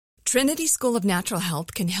Trinity School of Natural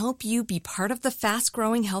Health can help you be part of the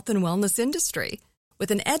fast-growing health and wellness industry.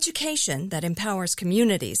 With an education that empowers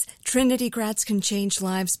communities, Trinity grads can change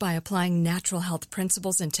lives by applying natural health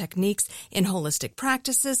principles and techniques in holistic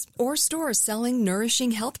practices or stores selling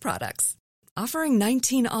nourishing health products. Offering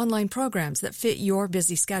 19 online programs that fit your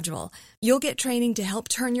busy schedule, you'll get training to help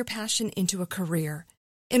turn your passion into a career.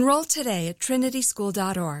 Enroll today at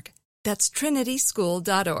trinityschool.org. That's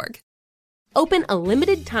trinityschool.org. Open a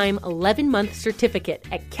limited-time 11-month certificate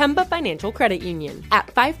at Kemba Financial Credit Union. At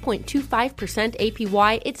 5.25%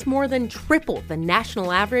 APY, it's more than triple the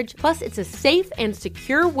national average, plus it's a safe and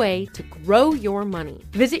secure way to grow your money.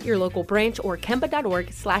 Visit your local branch or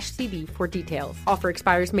kemba.org/cb for details. Offer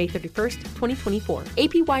expires May 31st, 2024.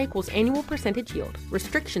 APY equals annual percentage yield.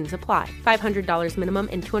 Restrictions apply. $500 minimum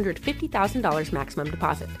and $250,000 maximum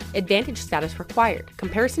deposit. Advantage status required.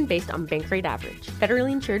 Comparison based on bank rate average.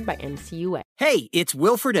 Federally insured by NCUA. Hey, it's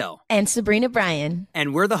Will Friedle. And Sabrina Bryan.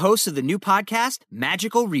 And we're the hosts of the new podcast,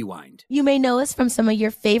 Magical Rewind. You may know us from some of your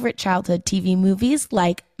favorite childhood TV movies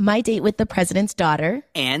like My Date with the President's Daughter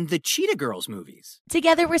and the Cheetah Girls movies.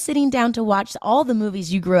 Together, we're sitting down to watch all the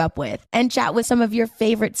movies you grew up with and chat with some of your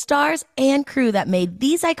favorite stars and crew that made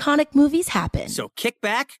these iconic movies happen. So kick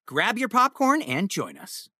back, grab your popcorn, and join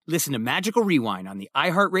us. Listen to Magical Rewind on the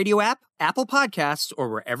iHeartRadio app, Apple Podcasts, or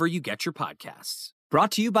wherever you get your podcasts.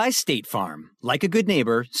 Brought to you by State Farm. Like a good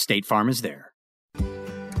neighbor, State Farm is there.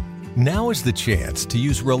 Now is the chance to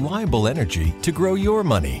use reliable energy to grow your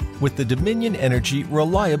money with the Dominion Energy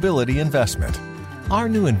Reliability Investment. Our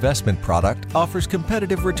new investment product offers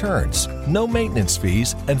competitive returns, no maintenance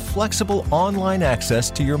fees, and flexible online access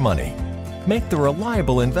to your money. Make the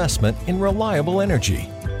reliable investment in reliable energy.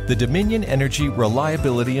 The Dominion Energy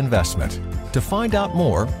Reliability Investment. To find out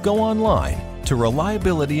more, go online to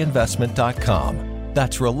reliabilityinvestment.com.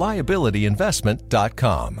 That's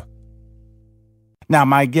reliabilityinvestment.com. Now,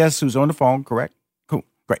 my guest who's on the phone, correct? Cool,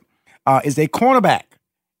 great, is a cornerback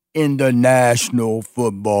in the National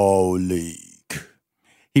Football League.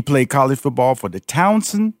 He played college football for the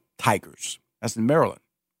Towson Tigers, that's in Maryland,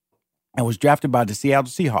 and was drafted by the Seattle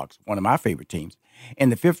Seahawks, one of my favorite teams, in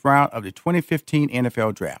the 5th round of the 2015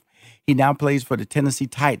 NFL Draft. He now plays for the Tennessee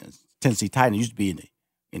Titans. Tennessee Titans used to be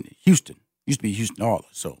in Houston, Houston Oilers,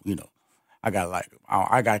 so, you know, I got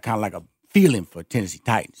kind of like a feeling for Tennessee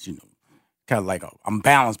Titans, you know, kind of like I'm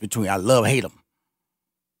balanced between I hate them.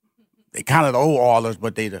 They kind of the old Oilers,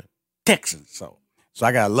 but they the Texans, so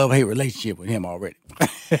I got a love-hate relationship with him already.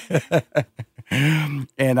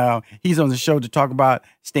 And he's on the show to talk about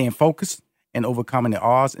staying focused and overcoming the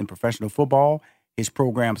odds in professional football. His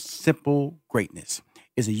program, Simple Greatness,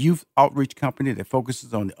 is a youth outreach company that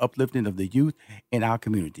focuses on the uplifting of the youth in our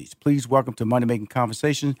communities. Please welcome to Money Making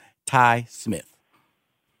Conversations, Ty Smith.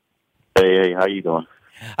 Hey, how you doing?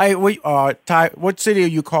 Hey, Ty, what city are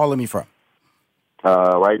you calling me from?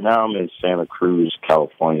 Right now I'm in Santa Cruz,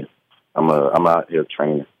 California. I'm out here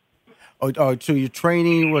training. Oh, so you're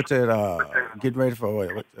training? What's it? Getting ready for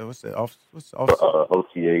what's that? What's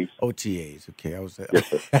OTAs. OTAs. Okay,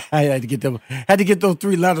 Yes, I had to get those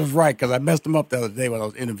 3 letters right because I messed them up the other day when I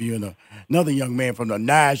was interviewing another young man from the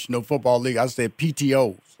National Football League. I said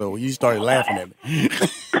PTO, so you started laughing at me.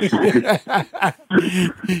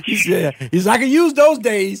 He's I can use those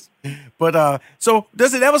days, but so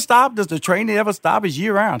does it ever stop? Does the training ever stop? It's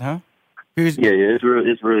year round, huh? Yeah,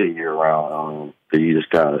 it's really year round. So you just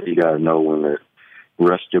gotta know when to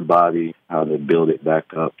rest your body, how to build it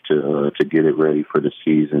back up to get it ready for the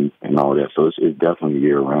season and all that. So it's definitely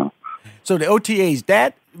year round. So the OTAs,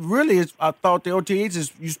 that really is. I thought the OTAs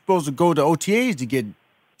is you're supposed to go to OTAs to get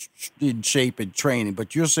in shape and training,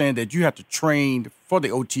 but you're saying that you have to train for the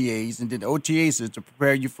OTAs, and then the OTAs is to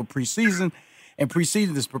prepare you for preseason. And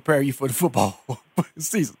preseason is prepare you for the football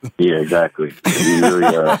season. Yeah, exactly.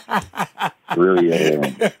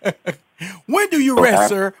 Really. When do you rest,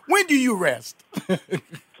 sir? When do you rest?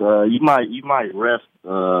 You might rest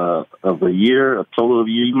of a year, a total of a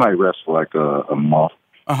year. You might rest for like a month.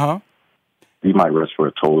 You might rest for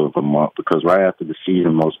a total of a month because right after the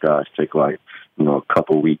season, most guys take like a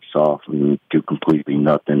couple weeks off and do completely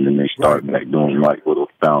nothing, and they start back doing like little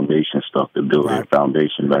foundation stuff to build their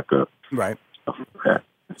foundation back up. Right.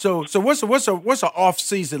 So what's an off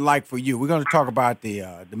season like for you? We're going to talk about the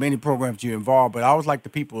many programs you're involved, but I always like the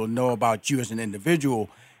people to know about you as an individual,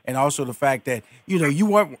 and also the fact that you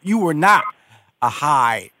were not a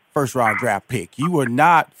high first round draft pick. You were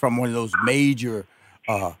not from one of those major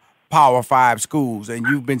Power 5 schools, and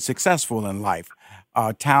you've been successful in life.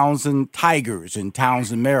 Towson Tigers in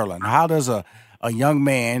Towson, Maryland. How does a young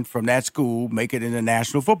man from that school make it in the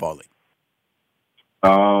National Football League?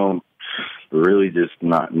 really just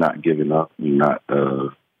not giving up, not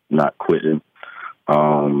quitting.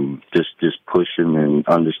 Just pushing and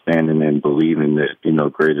understanding and believing that,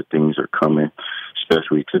 greater things are coming,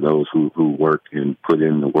 especially to those who work and put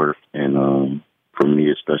in the work. And for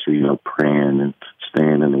me, especially, praying and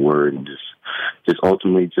staying in the Word and just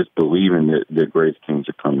ultimately just believing that greater things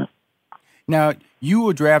are coming. Now, you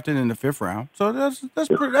were drafted in the 5th round, so that's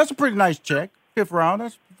a pretty nice check. 5th round,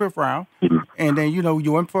 that's 5th round. Mm-hmm. And then,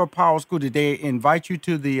 you went for a power school. Did they invite you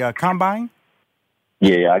to the combine?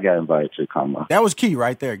 Yeah, I got invited to the combine. That was key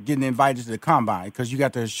right there, getting invited to the combine, because you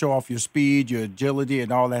got to show off your speed, your agility,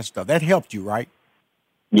 and all that stuff. That helped you, right?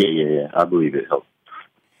 Yeah. I believe it helped.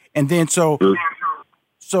 And then so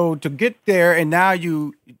to get there, and now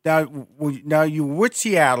you with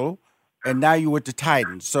Seattle, and now you with the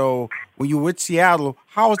Titans. So when you were with Seattle,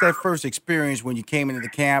 how was that first experience when you came into the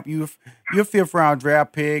camp? You're 5th round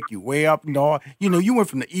draft pick. You way up north. You went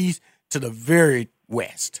from the east to the very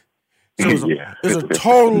west. So it's a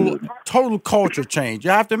total culture change.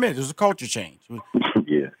 You have to admit, there's a culture change.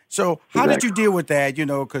 Yeah. So how did you deal with that?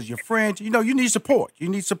 Because your friends, you need support. You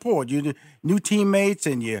need support. You need new teammates,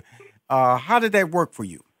 and how did that work for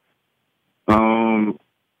you?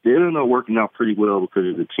 It ended up working out pretty well because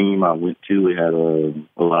of the team I went to. It had a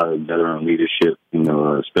lot of veteran leadership,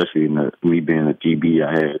 especially me being a DB.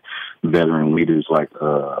 I had veteran leaders like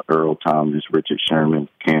Earl Thomas, Richard Sherman,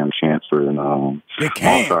 Cam Chancellor, and also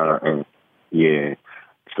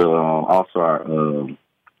our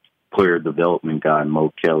player development guy, Mo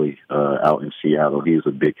Kelly, out in Seattle. He was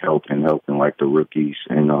a big help in helping like the rookies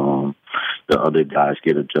and the other guys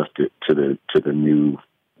get adjusted to the new,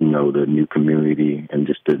 the new community and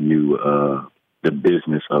just the new the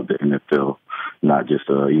business of the NFL. Not just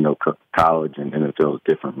college and NFL is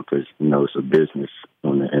different because it's a business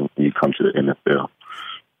when you come to the NFL.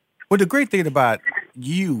 Well, the great thing about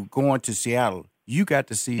you going to Seattle, you got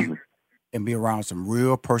to see and be around some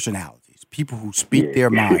real personalities, people who speak their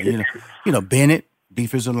mind. Bennett,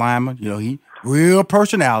 defensive lineman, he real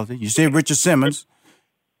personality. You see Richard Simmons,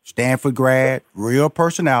 Stanford grad, real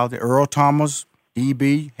personality. Earl Thomas,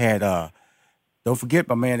 DB, had don't forget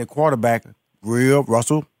my man, the quarterback, real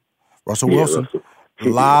Russell Wilson. Russell. A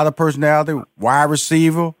lot of personality, wide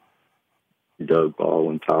receiver. Doug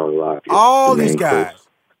Baldwin, Tyler Lockett. All these guys.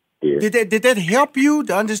 Yeah. Did that help you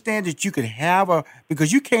to understand that you could have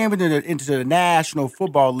because you came into the National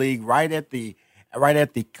Football League right at the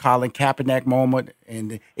Colin Kaepernick moment,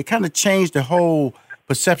 and it kind of changed the whole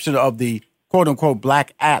perception of the quote unquote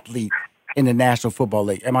black athlete in the National Football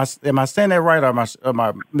League. Am I saying that right, or am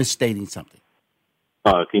I misstating something?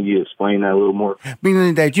 Can you explain that a little more?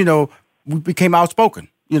 Meaning that we became outspoken.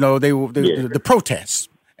 They were the protests.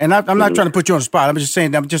 And I'm not trying to put you on the spot. I'm just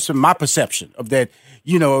saying just my perception of that.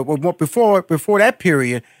 Before that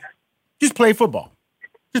period, just play football.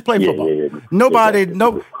 Just play football. Yeah.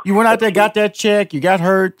 You went out there, got that check, you got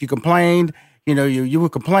hurt, you complained. You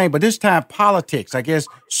would complain. But this time, politics, I guess,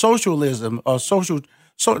 socialism or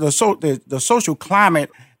the social climate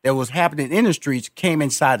that was happening in the streets came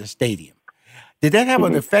inside the stadium. Did that have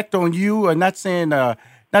an effect on you? I'm not saying, not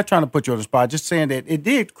trying to put you on the spot, just saying that it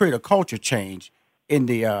did create a culture change in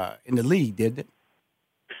the league, did it?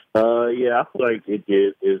 Yeah, I feel like it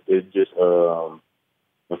did. It just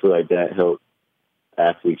I feel like that helped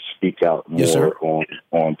athletes speak out more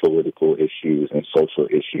on political issues and social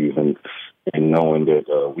issues, and knowing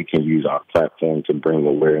that we can use our platform to bring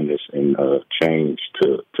awareness and change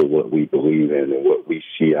to what we believe in and what we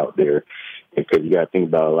see out there. Because you got to think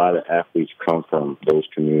about a lot of athletes come from those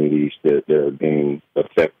communities that are being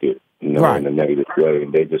affected, in a negative way,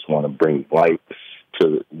 and they just want to bring light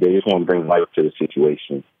to the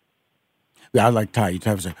situation. Yeah, I like Ty. You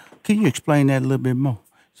type of say, can you explain that a little bit more?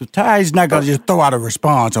 So Ty's not gonna just throw out a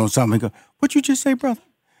response on something. Go, what you just say, brother?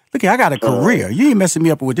 Look, I got a career. You ain't messing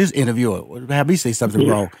me up with this interview or have me say something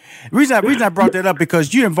wrong. The reason I brought that up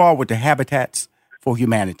because you're involved with the Habitats for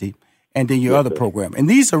Humanity and then your other program, and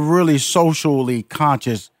these are really socially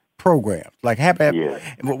conscious programs. Like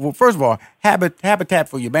well, first of all, Habitat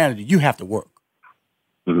for Humanity, you have to work.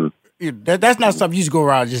 Mm-hmm. That's not something you just go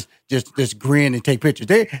around and just grin and take pictures.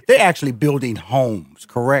 They're actually building homes,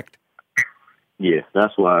 correct? Yeah,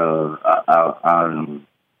 that's why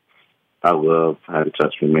I love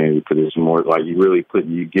Habitat for Humanity because it's more like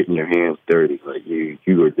you getting your hands dirty. Like you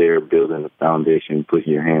are there building a foundation,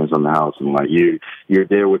 putting your hands on the house, and like you're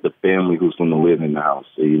there with the family who's going to live in the house.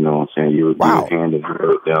 So you know what I'm saying? You're hand in hand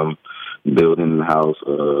with them, building the house,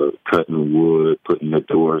 cutting wood, putting the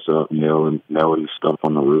doors up, nailing stuff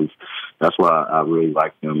on the roof. that's why I really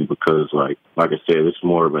like them, because like I said, it's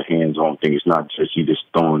more of a hands-on thing. It's not just you just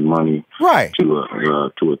throwing money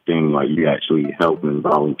to a thing. Like, you actually help and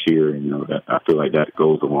volunteer, and that I feel like that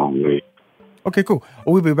goes a long way. Okay, cool.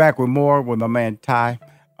 Well, we'll be back with more with my man Ty,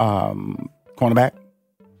 cornerback,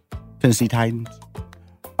 Tennessee Titans,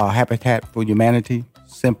 Habitat for Humanity,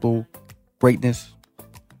 Simple Greatness,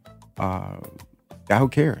 guy who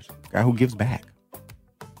cares, guy who gives back.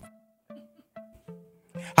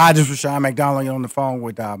 Hi, this is Rushion McDonald. You're on the phone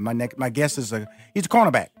with my guest he's a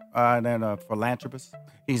cornerback and a philanthropist.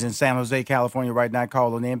 He's in San Jose, California right now,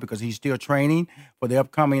 calling in because he's still training for the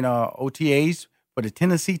upcoming OTAs for the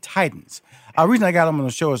Tennessee Titans. The reason I got him on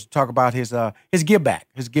the show is to talk about his give back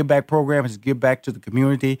program, his give back to the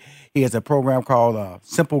community. He has a program called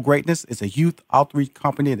Simple Greatness. It's a youth outreach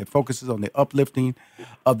company that focuses on the uplifting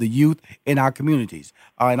of the youth in our communities.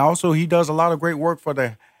 And also he does a lot of great work for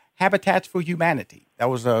the Habitats for Humanity. That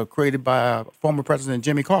was created by former President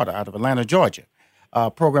Jimmy Carter out of Atlanta, Georgia.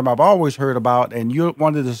 A program I've always heard about, and you're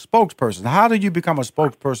one of the spokespersons. How did you become a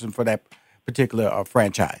spokesperson for that particular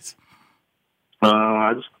franchise?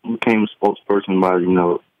 I just became a spokesperson by,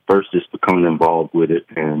 first just becoming involved with it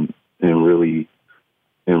and really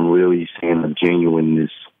seeing the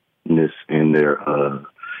genuineness in their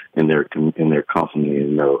company,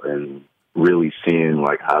 and really seeing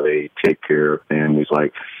like how they take care of families.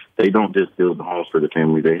 Like, they don't just build the homes for the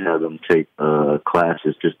family; they have them take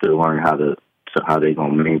classes just to learn how they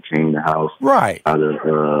gonna maintain the house, right? How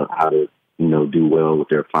to do well with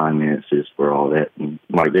their finances for all that. And,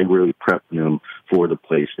 like, they really prep them for the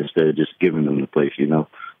place instead of just giving them the place.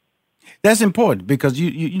 That's important, because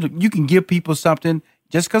you can give people something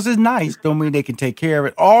just because it's nice, don't mean they can take care of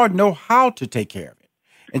it or know how to take care of it.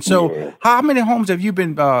 And so, How many homes have you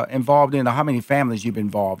been involved in, or how many families you've been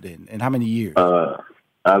involved in, and how many years?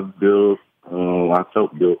 I've built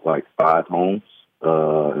like 5 homes,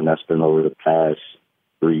 and that's been over the past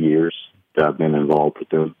 3 years that I've been involved with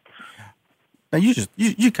them. Now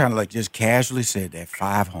you kind of like just casually said that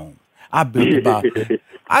 5 homes. I built about.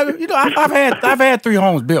 I've had 3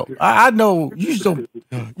 homes built. I know you just don't.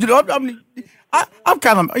 I'm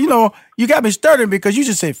kind of you got me stuttering because you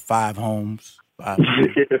just said 5 homes.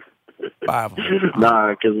 5 homes.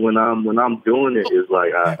 Nah, because when I'm doing it, it's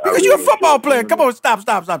like because you're a football player. Come on, stop.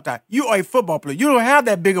 Ty. You are a football player. You don't have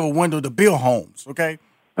that big of a window to build homes, okay?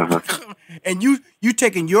 And you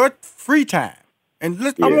taking your free time. And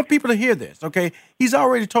I want people to hear this, okay? He's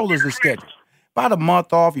already told us the schedule. About a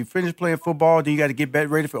month off, you finish playing football, then you got to get back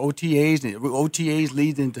ready for OTAs. And OTAs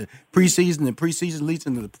leads into preseason, and preseason leads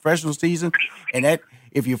into the professional season. And that,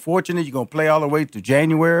 if you're fortunate, you're going to play all the way to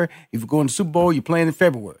January. If you go in the Super Bowl, you're playing in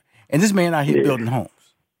February. And this man out here building homes.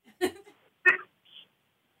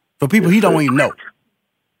 For people he don't even know.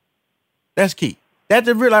 That's key. That's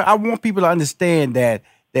the real. I want people to understand that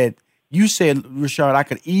you said, Rushion, I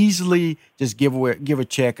could easily just give a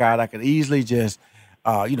check out. I could easily just,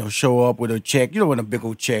 show up with a check. When a big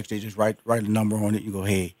old checks, they just write a number on it. You go,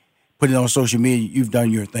 hey, put it on social media. You've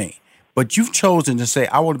done your thing. But you've chosen to say,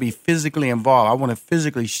 I want to be physically involved. I want to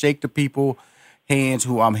physically shake the people hands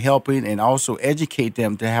who I'm helping, and also educate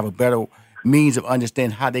them to have a better means of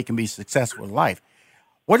understanding how they can be successful in life.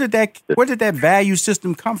 Where did that value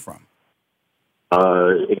system come from?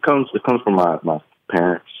 It comes from my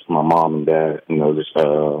parents, my mom and dad. Just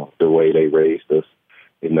the way they raised us.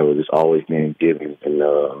 Just always being giving, and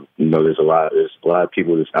there's a lot of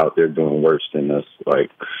people that's out there doing worse than us.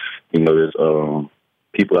 Like, there's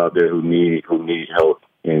people out there who need help,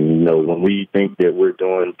 and when we think that we're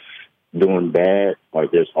doing bad,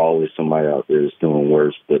 like, there's always somebody out there that's doing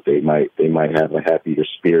worse, but they might have a happier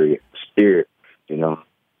spirit.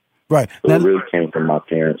 Right. So it really came from my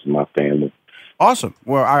parents and my family. Awesome.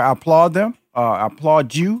 Well, I applaud them. I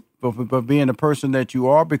applaud you for being the person that you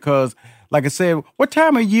are, because, like I said, what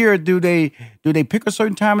time of year do they pick a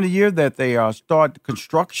certain time of the year that they start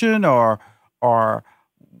construction, or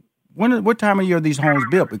what time of year are these homes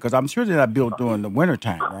built? Because I'm sure they're not built during the winter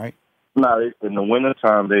time, right? No, in the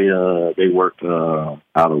wintertime they work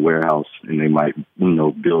out of warehouse, and they might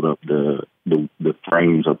build up the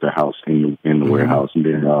frames of the house in the warehouse, and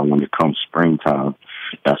then when it comes springtime,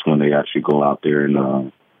 that's when they actually go out there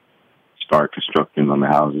and start constructing on the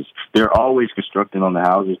houses. They're always constructing on the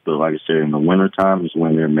houses, but like I said, in the wintertime is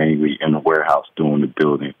when they're mainly in the warehouse doing the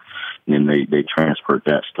building, and then they transfer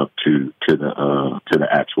that stuff to the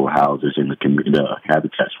actual houses in the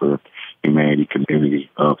Habitats for Humanity community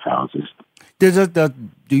of houses.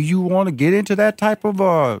 Do you want to get into that type of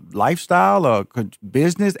lifestyle or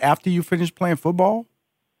business after you finish playing football?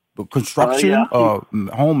 Construction,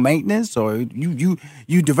 home maintenance, or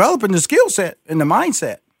you developing the skill set and the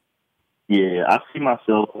mindset? Yeah, I see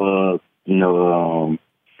myself,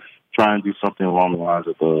 trying to do something along the lines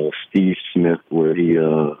of Steve Smith, where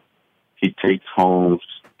he takes homes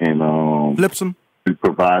and flips them. He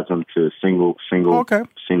provides them to single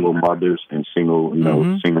mothers and single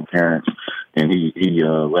parents, and he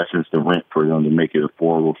lessens the rent for them to make it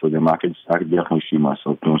affordable for them. I could definitely see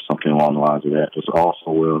myself doing something along the lines of that. It's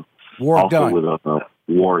also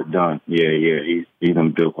Ward Dunn. Yeah. He's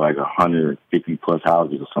even built like 150 plus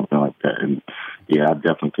houses or something like that, and yeah, I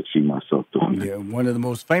definitely could see myself doing that. Yeah, one of the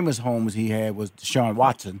most famous homes he had was Deshaun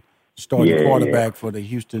Watson, starting quarterback for the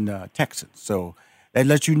Houston Texans. So that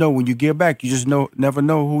lets you know when you give back, you just never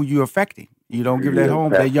know who you're affecting. You don't give that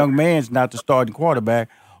home, that young man's not the starting quarterback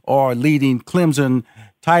or leading Clemson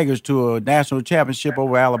Tigers to a national championship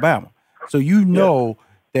over Alabama. So you know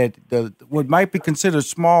that what might be considered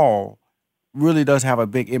small really does have a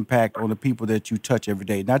big impact on the people that you touch every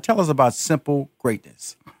day. Now tell us about Simple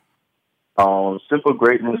Greatness. Simple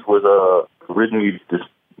Greatness was originally just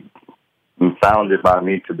founded by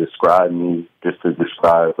me to describe me, just to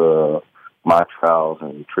describe my trials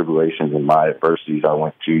and tribulations and my adversities I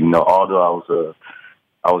went to. Although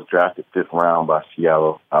I was drafted 5th round by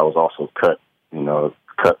Seattle, I was also cut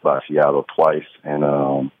by Seattle twice, and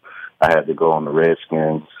I had to go on the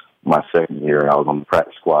Redskins my second year. I was on the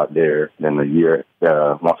practice squad there. Then the year,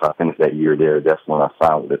 once I finished that year there, that's when I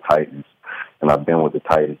signed with the Titans. And I've been with the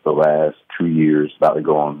Titans the last 2 years, about to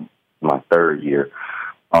go on my 3rd year.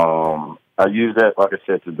 I use that, like I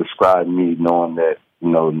said, to describe me, knowing that,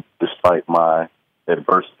 despite my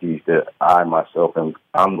adversities, that I myself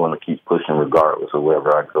I'm going to keep pushing regardless of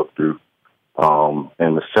whatever I go through. And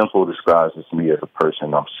the simple describes me as a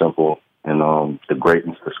person. I'm simple, and the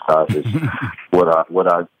greatness describes what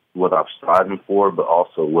I'm striving for, but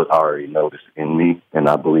also what I already noticed in me, and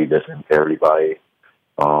I believe that's in everybody.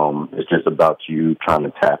 It's just about you trying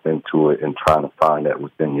to tap into it and trying to find that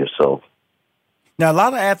within yourself. Now, a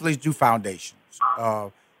lot of athletes do foundations.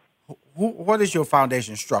 What is your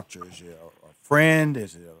foundation structure? Is it a friend?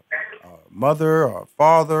 Is it a mother or a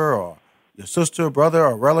father or your sister, brother,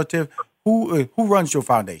 or relative? Who runs your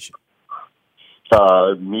foundation?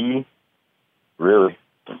 Me, really.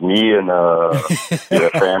 Me and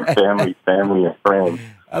family and friends.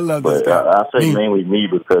 I love this. But I say mainly me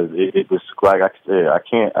because it was, like I said, I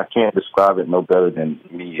can't describe it no better than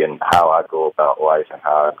me and how I go about life and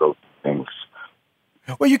how I go through things.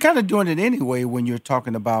 Well, you're kind of doing it anyway when you're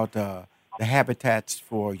talking about the Habitats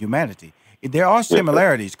for Humanity. There are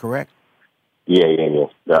similarities, correct? Yeah.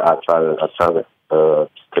 I try to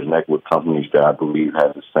connect with companies that I believe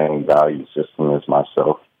have the same value system as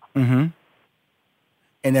myself. Mm-hmm.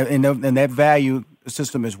 And that value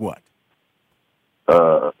system is what?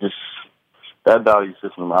 Just that value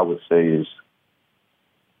system, I would say, is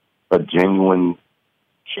a genuine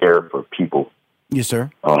care for people. Yes,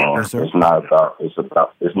 sir. Yes, sir. It's not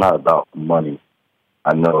about money.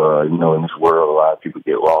 I know, in this world, a lot of people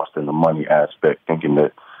get lost in the money aspect, thinking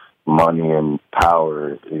that money and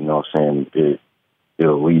power,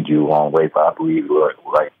 it'll lead you a long way. But I believe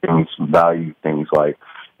like things like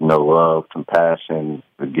love, compassion,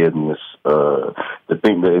 forgiveness, the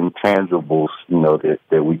intangibles,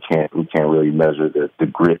 that we can't really measure, the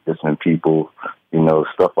grit that's in people,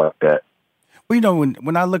 stuff like that. Well,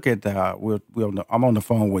 when I look at I'm on the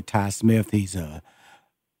phone with Ty Smith. He's a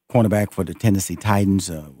cornerback for the Tennessee Titans.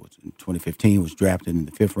 In 2015, was drafted in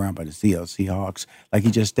the 5th round by the Seattle Seahawks. Like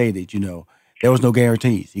he just stated, there was no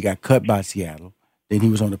guarantees. He got cut by Seattle. Then he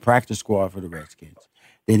was on the practice squad for the Redskins.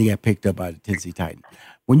 Then he got picked up by the Tennessee Titans.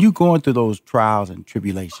 When you're going through those trials and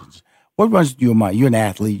tribulations, what runs through your mind? You're an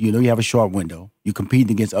athlete. You have a short window. You're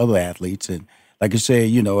competing against other athletes. And like I said,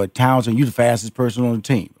 at Townsend, you're the fastest person on the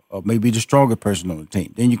team, or maybe the stronger person on the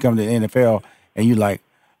team. Then you come to the NFL, and you're like,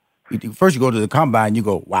 first you go to the combine, you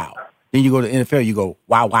go, wow. Then you go to the NFL, you go,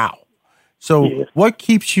 wow. So what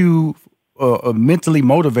keeps you mentally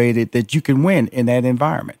motivated that you can win in that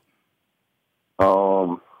environment?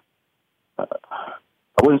 I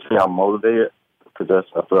wouldn't say I'm motivated, because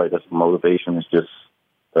I feel like that's motivation. It's just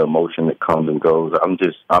the emotion that comes and goes.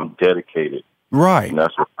 I'm dedicated. Right. And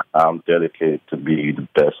that's what I'm dedicated to be the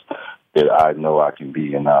best that I know I can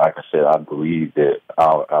be. And like I said, I believe that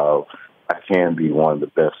I can be one of the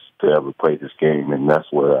best to ever play this game. And that's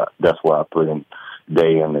what I put in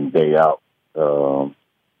and day out.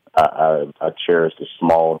 I cherish the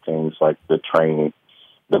small things like the training,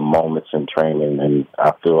 the moments in training. And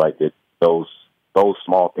I feel like that those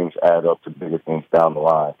small things add up to bigger things down the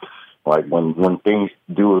line. Like when things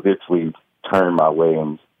do eventually turn my way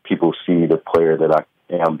and people see the player that I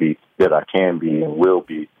can be and will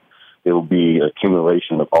be, it will be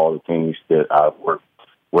accumulation of all the things that I've worked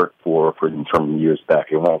worked for from years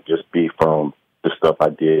back. It won't just be from the stuff I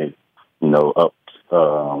did, up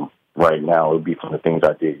right now. It'll be from the things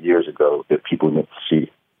I did years ago that people need to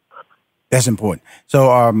see. That's important.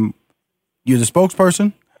 So you're the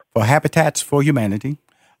spokesperson for Habitats for Humanity.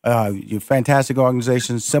 You're a fantastic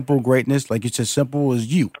organization, Simple Greatness. Like you said, simple is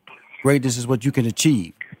you. Greatness is what you can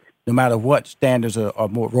achieve, no matter what standards or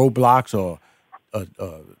more roadblocks or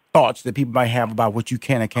thoughts that people might have about what you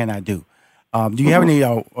can and cannot do. Do you have any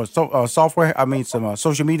software, some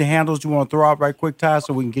social media handles you want to throw out right quick, Ty,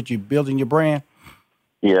 so we can get you building your brand?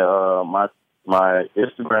 Yeah, my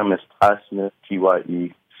Instagram is Ty Smith,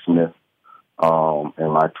 Tye Smith.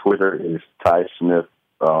 And my Twitter is Ty Smith,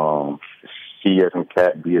 C as in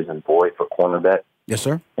cat, B as in boy for cornerback. Yes,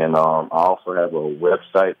 sir. And I also have a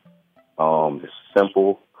website. It's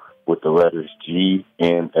simple with the letters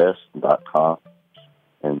GNS.com.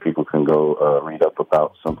 And people can go read up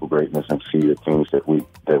about Simple Greatness and see the things that we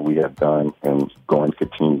have done and going to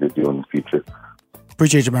continue to do in the future.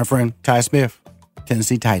 Appreciate you, my friend. Ty Smith,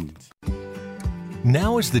 Tennessee Titans.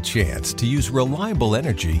 Now is the chance to use reliable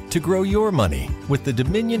energy to grow your money with the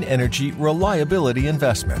Dominion Energy Reliability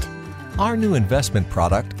Investment. Our new investment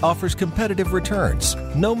product offers competitive returns,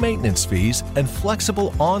 no maintenance fees, and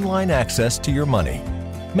flexible online access to your money.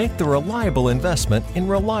 Make the reliable investment in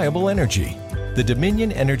reliable energy. The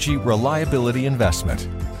Dominion Energy Reliability Investment.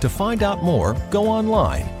 To find out more, go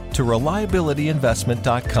online to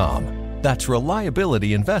reliabilityinvestment.com. That's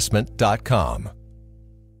reliabilityinvestment.com.